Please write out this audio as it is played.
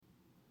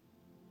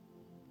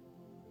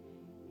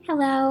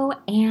Hello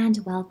and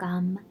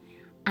welcome.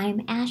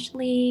 I'm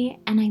Ashley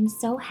and I'm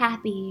so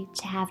happy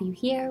to have you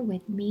here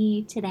with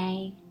me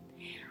today.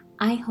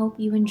 I hope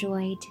you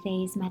enjoy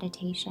today's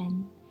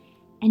meditation.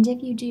 And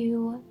if you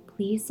do,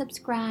 please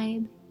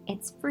subscribe.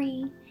 It's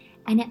free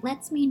and it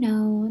lets me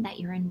know that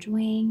you're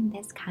enjoying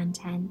this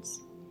content.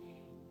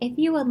 If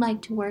you would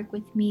like to work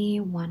with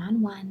me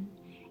one-on-one,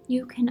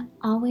 you can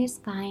always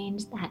find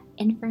that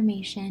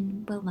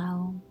information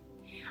below.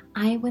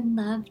 I would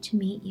love to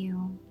meet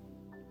you.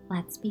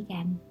 Let's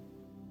begin.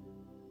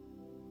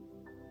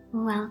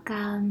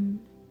 Welcome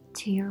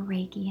to your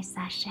Reiki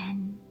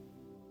session.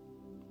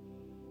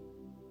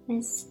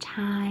 This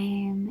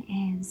time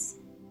is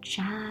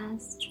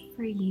just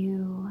for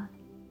you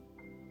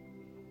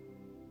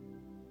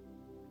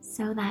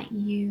so that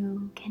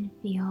you can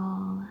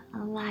feel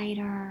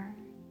lighter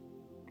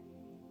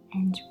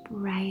and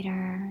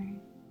brighter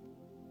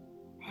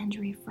and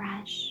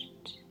refreshed.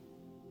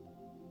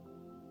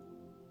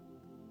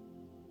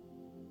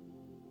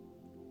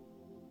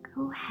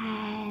 Go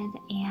ahead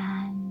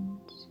and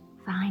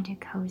find a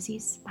cozy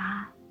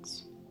spot.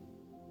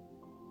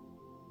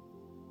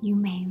 You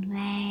may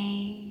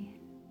lay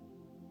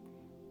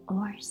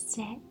or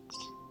sit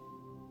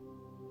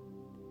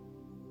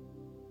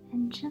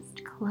and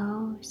just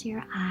close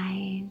your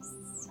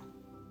eyes.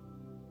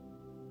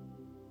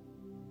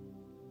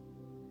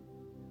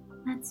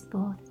 Let's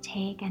both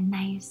take a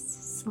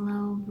nice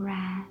slow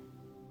breath,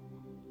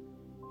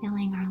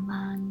 filling our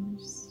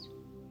lungs.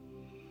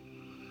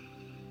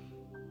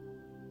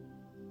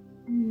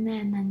 And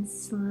then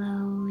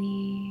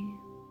slowly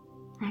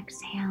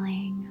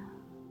exhaling.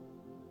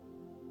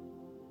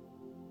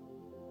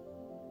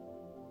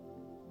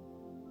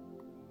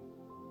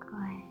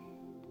 Good.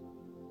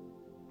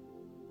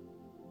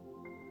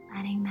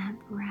 Letting that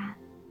breath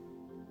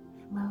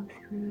flow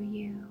through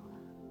you.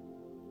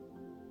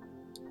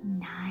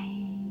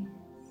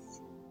 Nice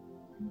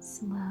and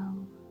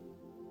slow.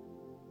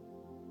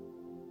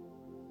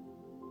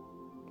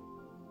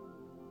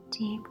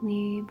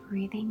 Deeply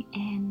breathing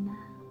in.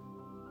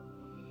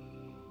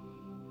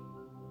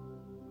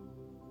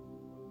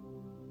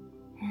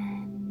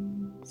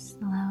 And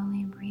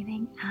slowly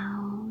breathing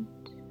out.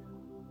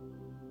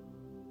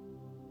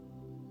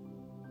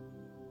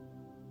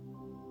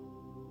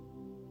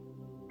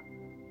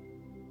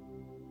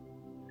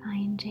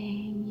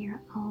 Finding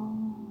your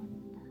own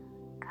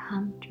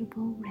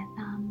comfortable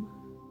rhythm.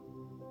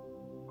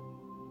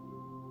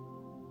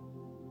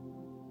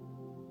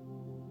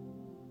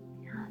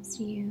 As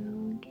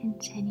you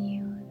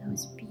continue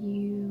those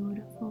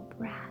beautiful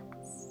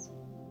breaths,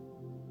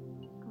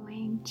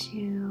 going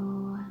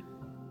to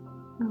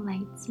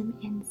light some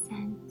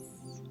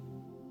incense.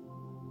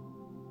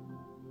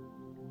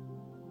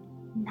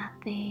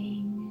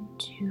 Nothing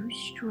too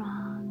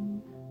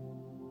strong,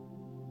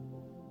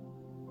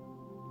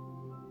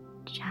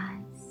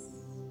 just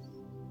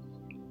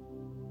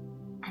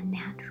a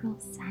natural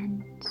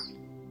scent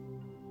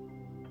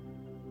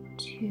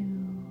to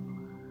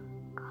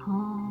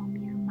calm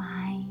your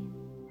mind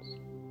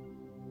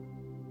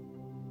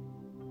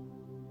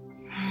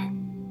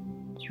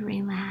and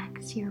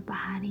relax your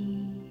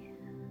body.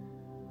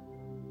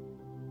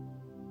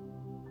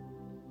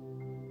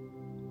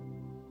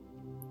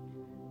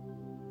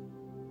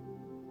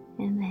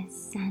 And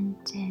this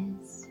scent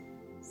is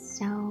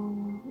so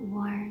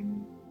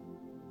warm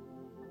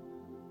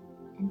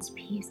and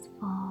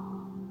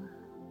peaceful.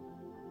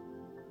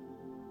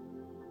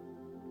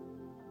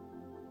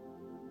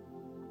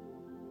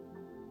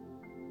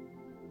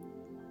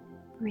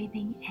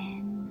 Breathing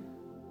in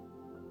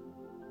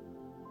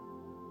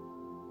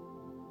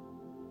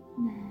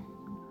and then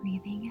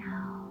breathing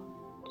out.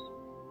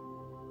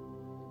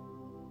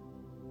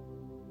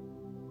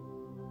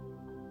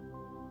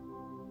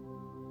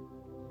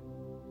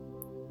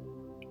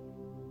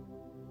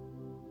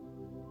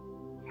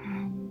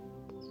 And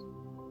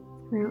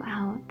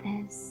throughout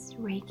this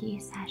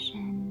Reiki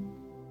session,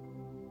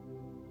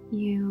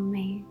 you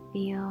may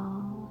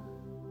feel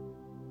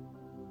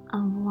a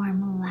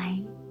warm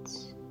light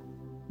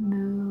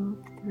move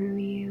through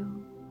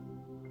you.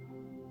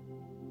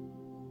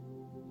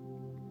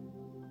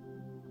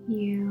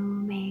 You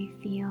may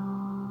feel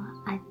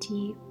a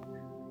deep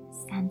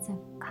sense of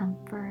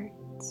comfort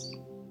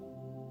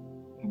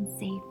and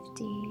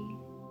safety.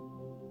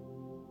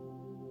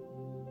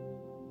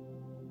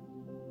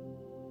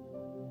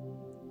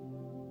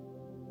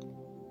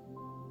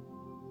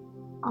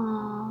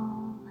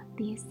 All of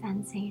these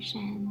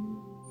sensations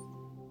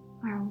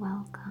are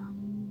welcome.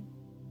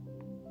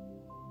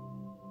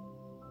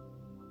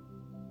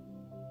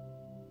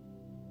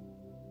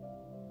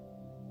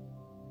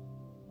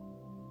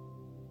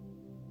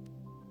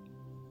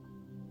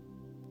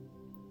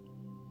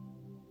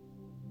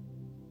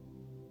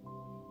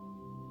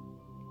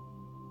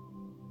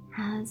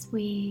 As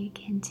we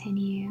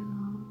continue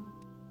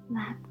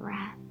that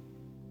breath,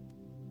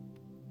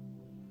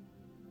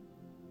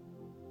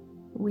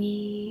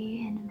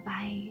 we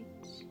invite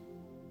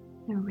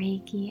the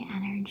Reiki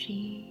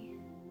energy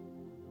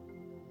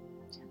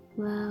to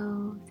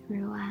flow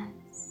through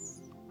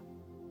us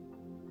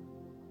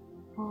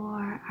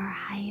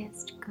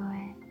highest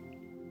good.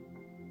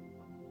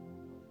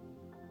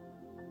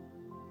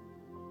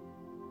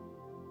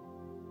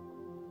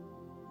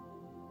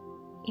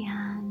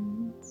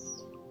 And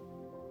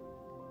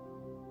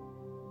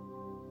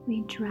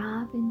we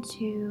drop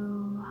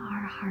into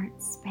our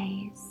heart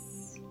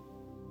space,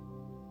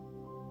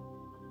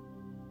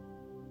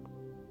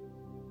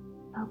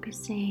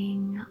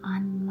 focusing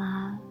on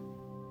love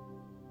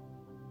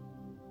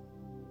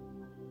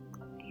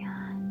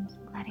and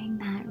letting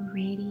that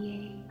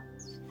radiate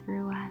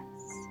through us.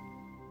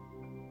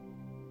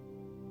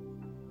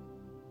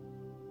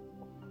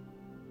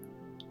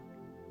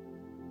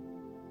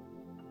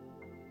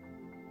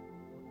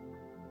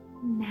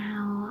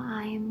 Now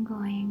I am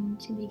going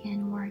to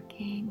begin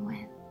working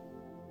with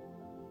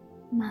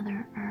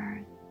Mother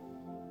Earth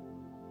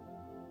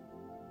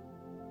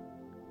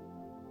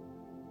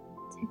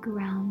to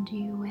ground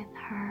you with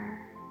her.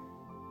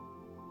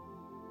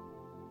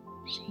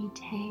 She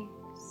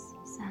takes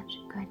such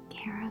good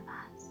care of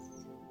us.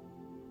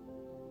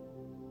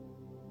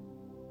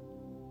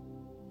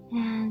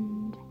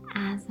 And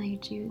as I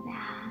do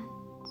that,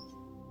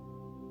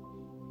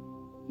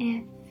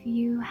 if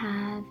you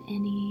have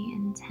any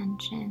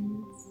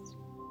intentions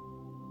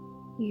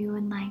you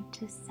would like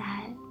to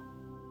set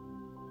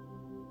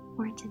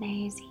for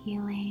today's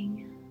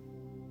healing,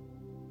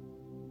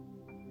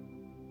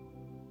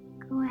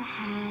 go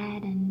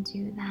ahead and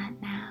do that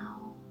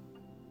now.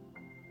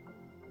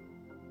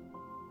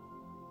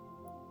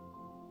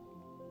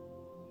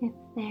 If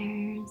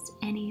there's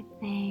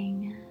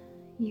anything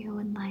you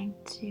would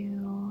like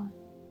to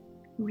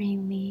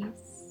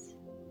release,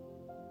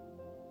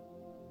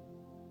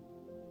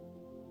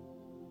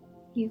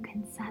 you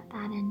can set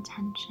that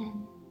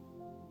intention.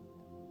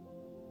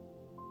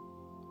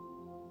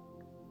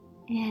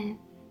 If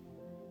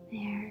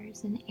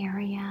there's an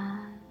area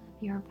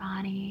of your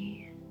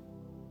body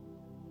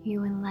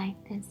you would like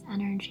this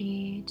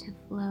energy to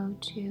flow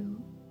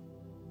to,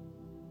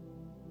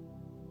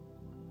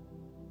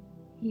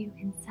 you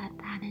can set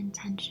that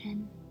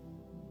intention.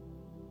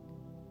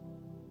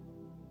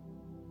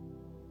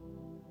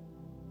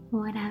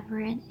 Whatever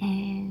it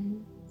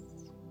is,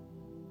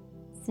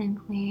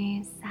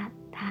 simply set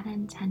that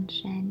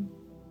intention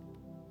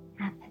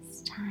at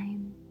this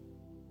time,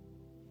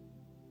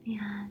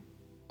 and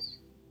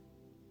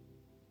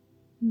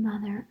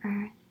Mother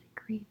Earth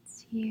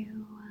greets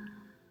you.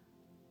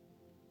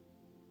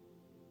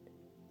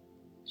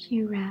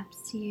 She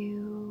wraps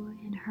you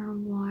in her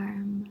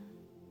warm,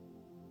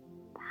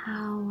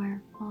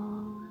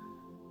 powerful,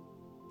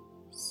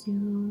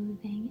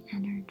 soothing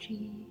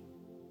energy.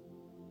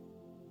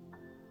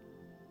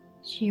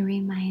 She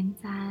reminds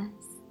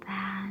us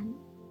that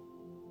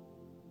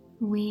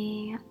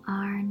we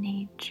are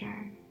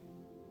nature.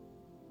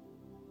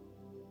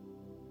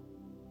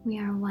 We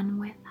are one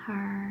with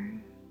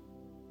her.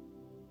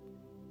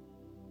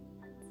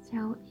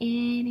 So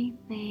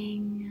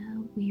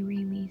anything we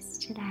release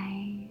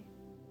today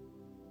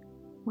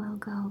will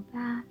go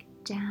back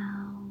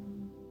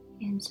down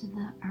into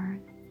the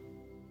earth.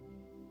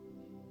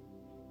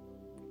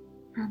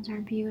 And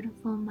our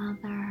beautiful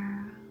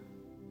mother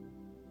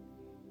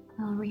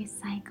will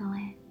recycle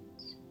it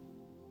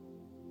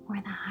for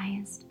the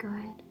highest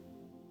good.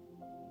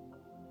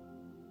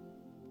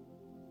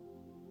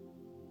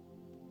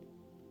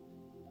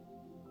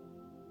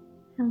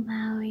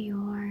 Allow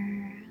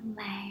your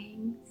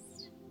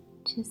legs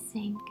to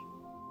sink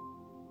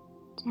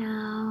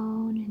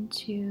down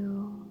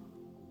into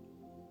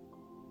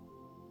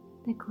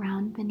the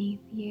ground beneath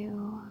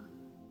you,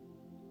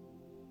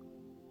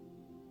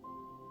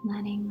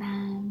 letting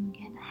them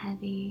get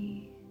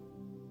heavy.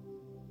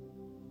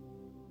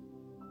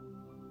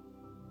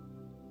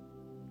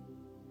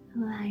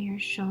 Allow your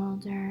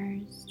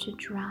shoulders to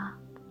drop,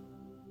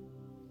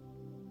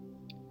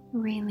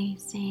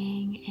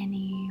 releasing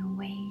any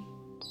weight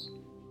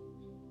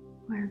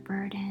or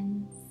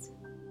burdens.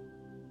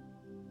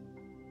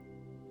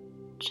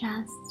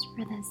 Just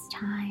for this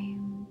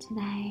time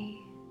today,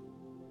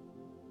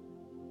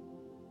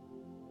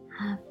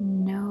 have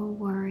no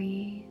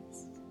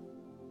worries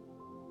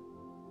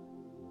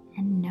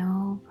and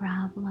no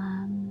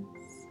problems.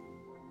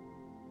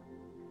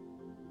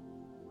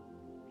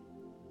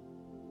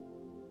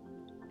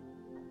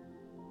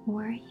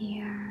 We're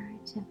here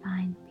to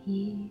find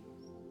peace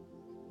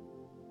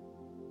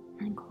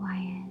and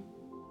quiet.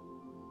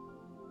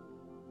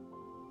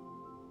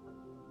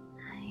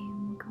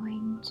 I'm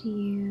going to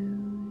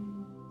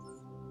use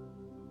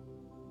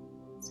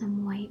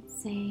some white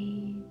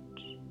sage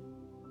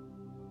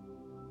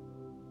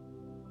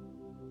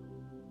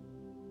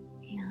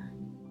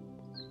and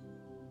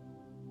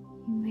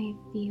you may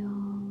feel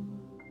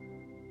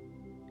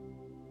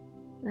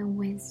the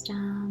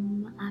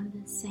wisdom of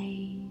the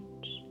sage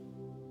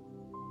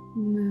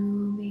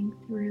moving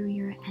through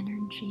your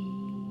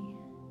energy,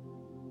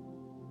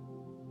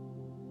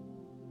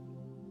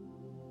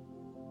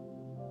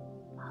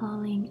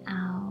 pulling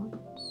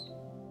out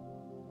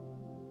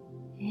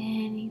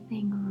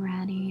anything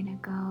ready to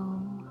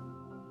go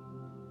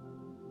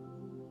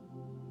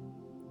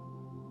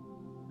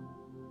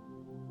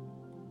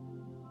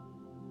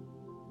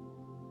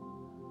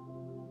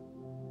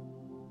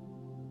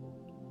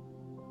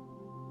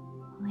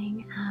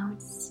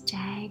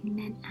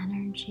stagnant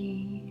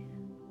energy.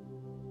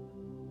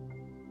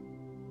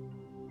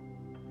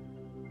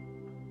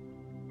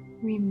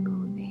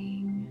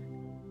 Removing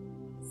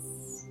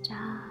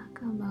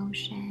stuck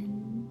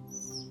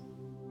emotions.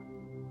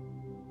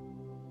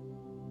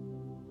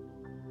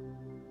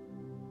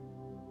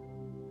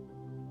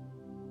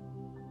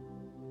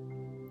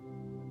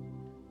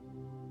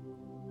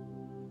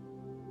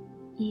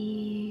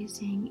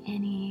 Easing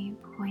any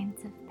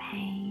points of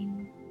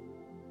pain.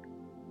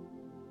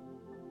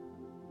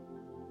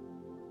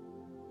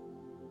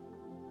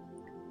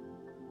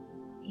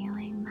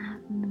 Feeling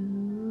that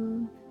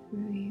move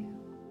through you.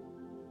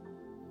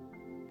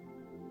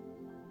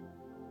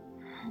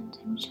 And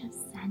I'm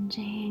just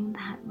sending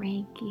that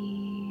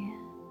Reiki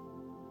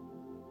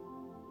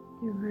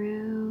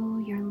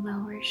through your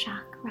lower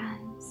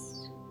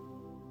chakras.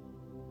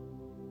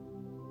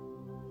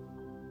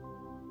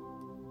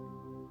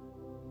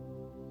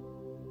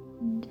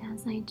 And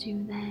as I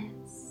do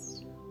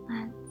this,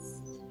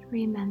 let's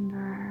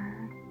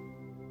remember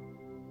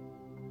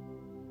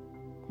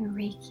the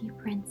Reiki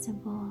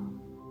principles.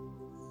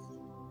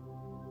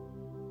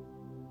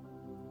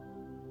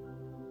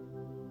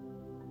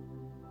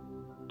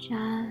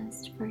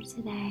 Just for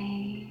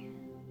today,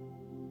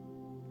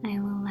 I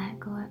will let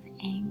go of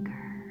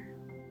anger.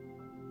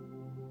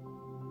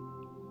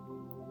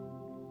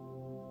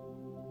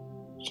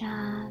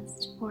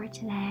 Just for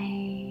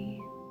today,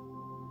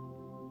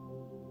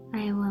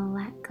 I will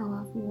let go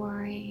of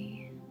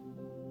worry.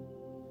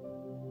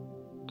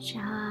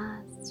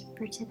 Just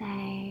for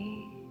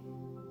today,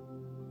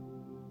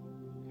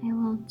 I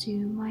will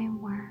do my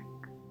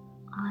work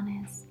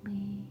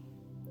honestly.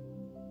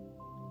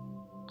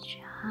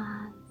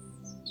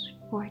 Just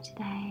for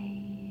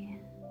today,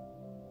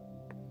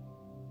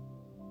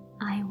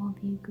 I will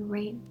be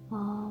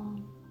grateful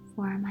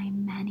for my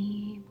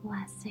many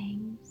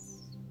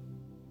blessings.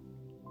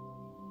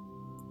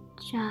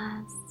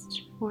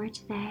 Just for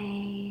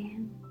today,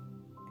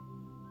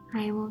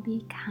 I will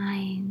be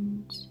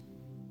kind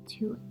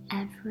to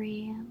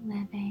every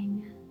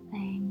living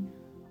thing.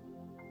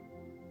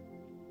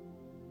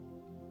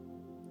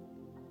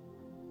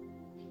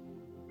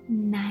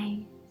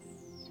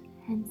 Nice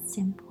and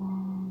simple.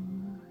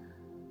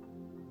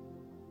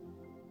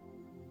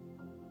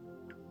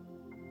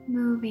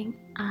 Moving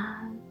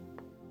up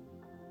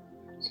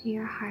to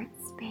your heart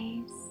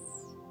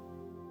space,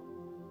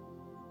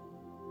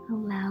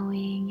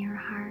 allowing your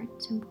heart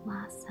to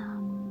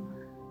blossom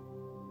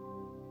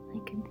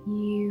like a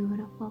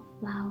beautiful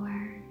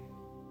flower.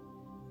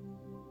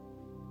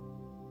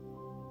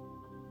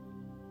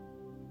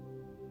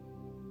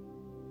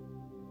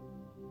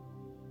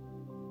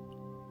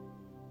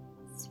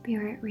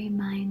 Spirit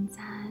reminds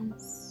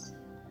us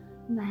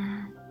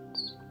that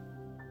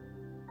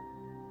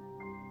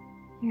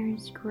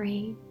there's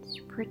great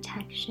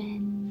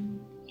protection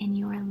in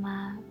your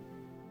love,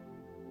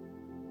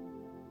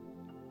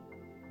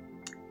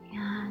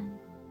 and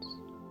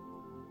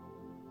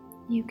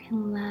you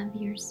can love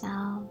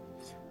yourself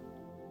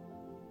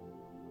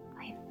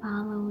by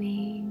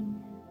following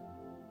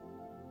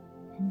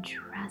and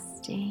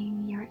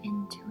trusting your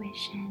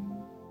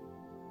intuition.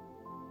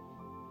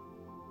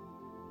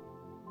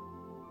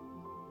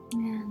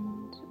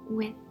 And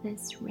with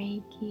this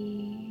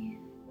Reiki,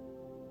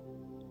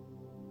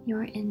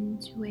 your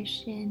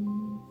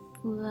intuition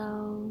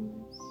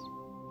flows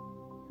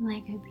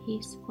like a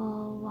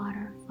peaceful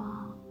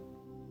waterfall.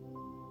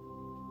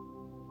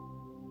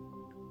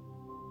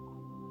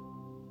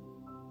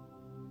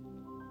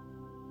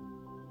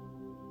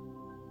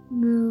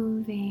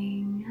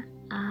 Moving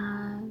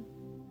up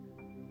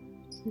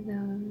to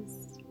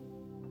those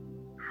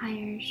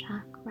higher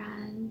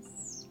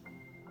chakras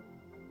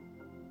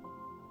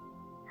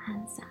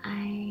as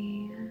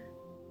I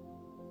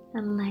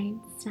light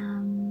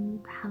some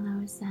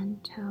Palo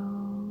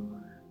Santo.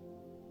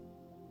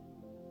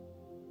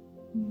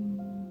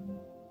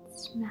 It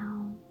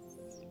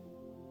smells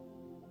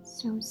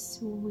so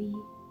sweet.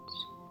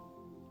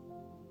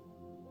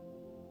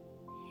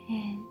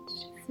 It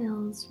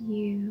fills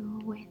you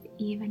with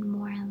even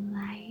more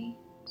light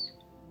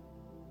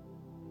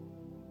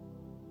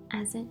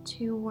as it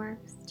too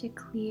works to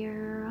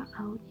clear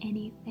out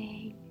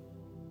anything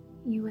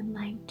you would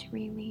like to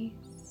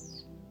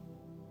release.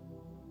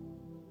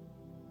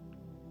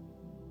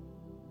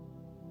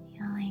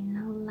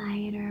 Feeling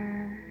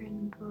lighter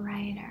and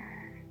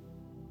brighter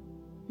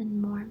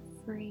and more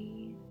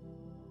free.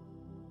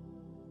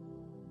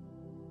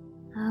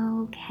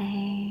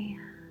 Okay,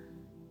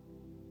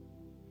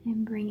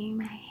 I'm bringing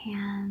my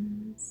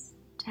hands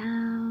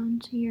down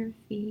to your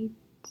feet,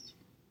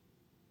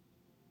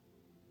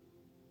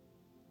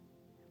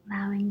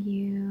 allowing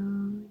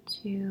you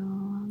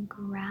to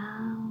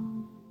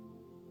ground,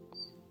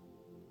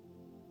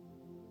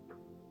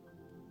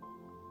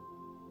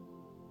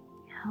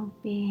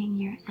 helping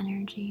your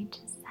energy to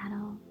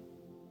settle,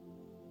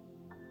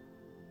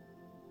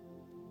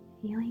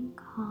 feeling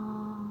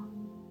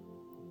calm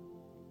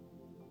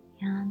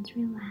and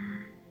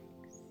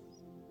relaxed.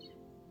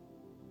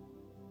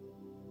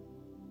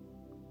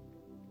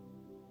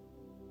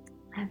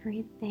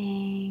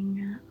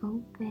 everything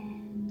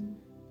open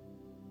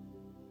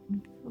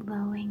and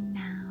flowing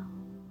now.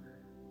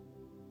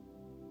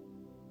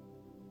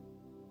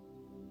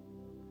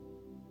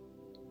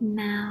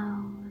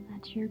 Now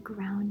that you're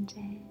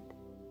grounded,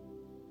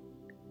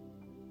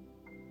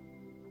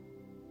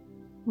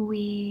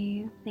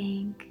 we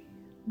thank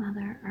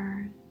Mother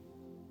Earth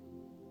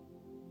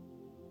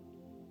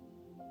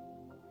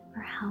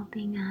for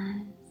helping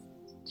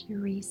us to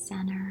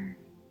recenter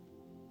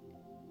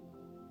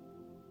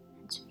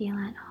and to feel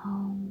at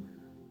home.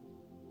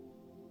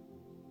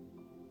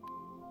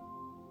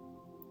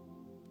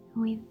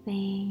 We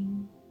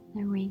thank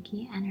the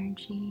Reiki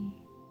energy,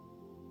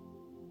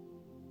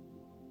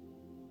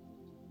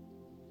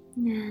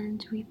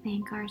 and we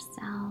thank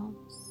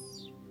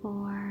ourselves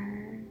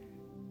for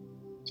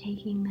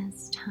taking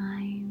this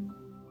time.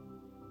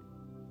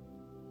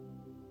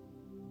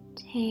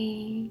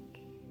 Take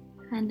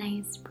a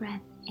nice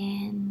breath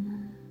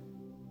in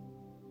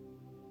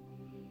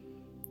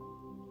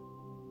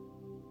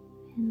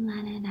and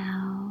let it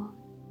out,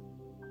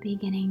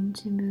 beginning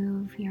to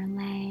move your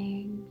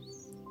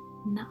legs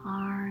and the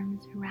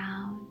arms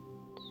around.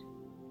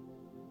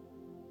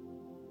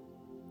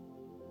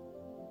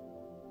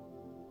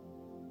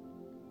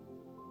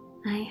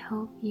 I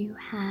hope you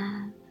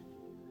have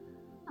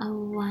a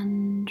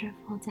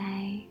wonderful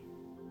day,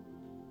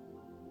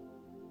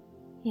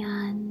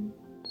 and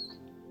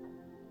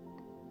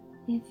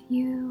if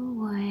you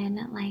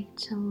would like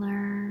to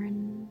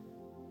learn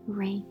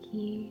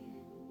Reiki,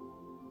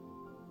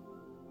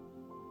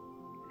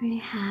 I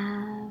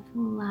have a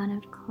lot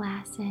of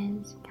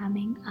classes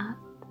coming up.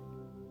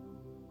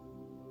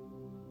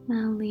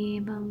 I'll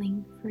leave a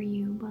link for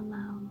you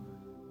below.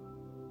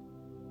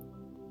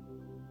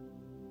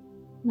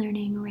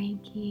 Learning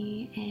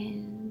Reiki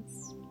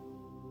is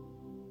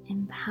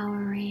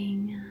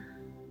empowering,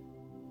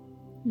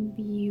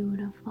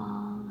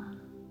 beautiful,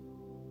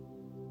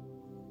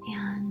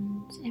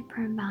 and it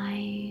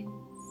provides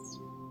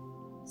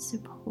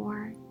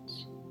support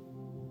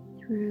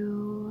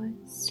through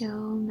so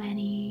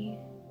many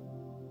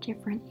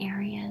different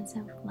areas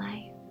of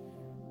life.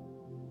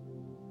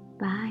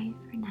 Bye.